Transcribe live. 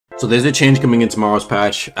So there's a change coming in tomorrow's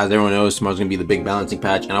patch. As everyone knows, tomorrow's going to be the big balancing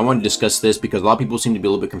patch, and I want to discuss this because a lot of people seem to be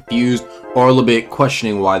a little bit confused or a little bit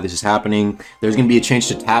questioning why this is happening. There's going to be a change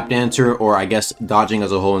to tap dancer, or I guess dodging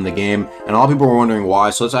as a whole in the game, and a lot of people are wondering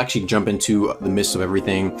why. So let's actually jump into the midst of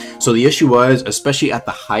everything. So the issue was, especially at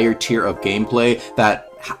the higher tier of gameplay, that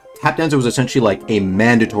tap dancer was essentially like a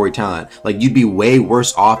mandatory talent. Like, you'd be way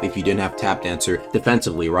worse off if you didn't have tap dancer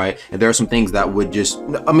defensively, right? And there are some things that would just,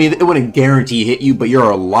 I mean, it wouldn't guarantee hit you, but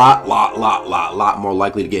you're a lot more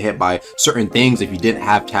likely to get hit by certain things if you didn't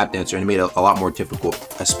have tap dancer, and it made it a lot more difficult,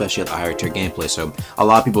 especially at the higher tier gameplay. So a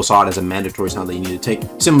lot of people saw it as a mandatory talent that you need to take,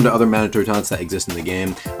 similar to other mandatory talents that exist in the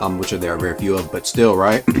game, which there are very few of, but still,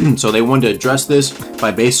 right? So they wanted to address this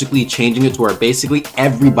by basically changing it to where basically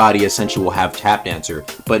everybody essentially will have tap dancer,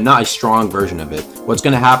 but not a strong version of it. What's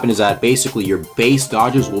going to happen is that basically your base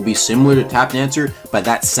dodges will be similar to tap dancer, but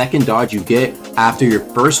that second dodge you get after your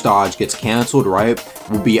first dodge gets canceled, right,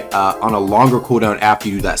 will be on a longer cooldown after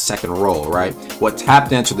you do that second roll, right? What tap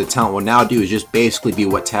dancer, the talent, will now do is just basically be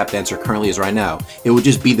what tap dancer currently is right now. It will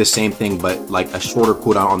just be the same thing, but like a shorter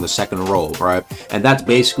cooldown on the second roll, right? And that's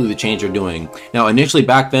basically the change they're doing. Now, initially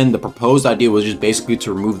back then, the proposed idea was just basically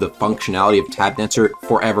to remove the functionality of tap dancer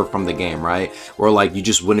forever from the game, right? Where like you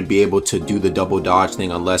just wouldn't be able to do the double dodge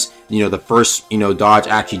thing unless, you know, the first, you know, dodge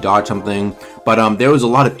actually dodged something. But there was a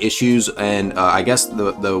lot of issues, and I guess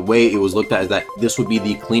the way it was looked at is that this would be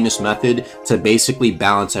the cleanest method to basically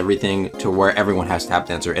balance everything to where everyone has tap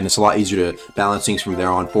dancer, and it's a lot easier to balance things from there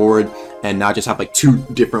on forward and not just have like two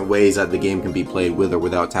different ways that the game can be played with or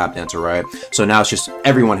without tap dancer, right? So now it's just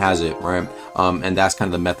everyone has it, right? And that's kind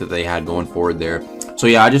of the method they had going forward there. So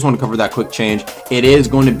yeah, I just want to cover that quick change. It is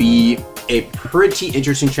going to be a pretty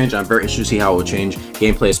interesting change. I'm very interested to see how it will change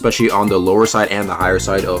gameplay, especially on the lower side and the higher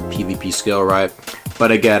side of PvP skill, right?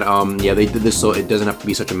 But again, yeah, they did this so it doesn't have to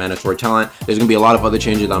be such a mandatory talent. There's gonna be a lot of other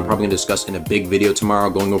changes that I'm probably gonna discuss in a big video tomorrow,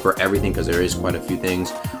 going over everything because there is quite a few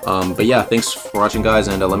things. But yeah, thanks for watching, guys,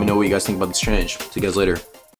 and let me know what you guys think about this change. See you guys later.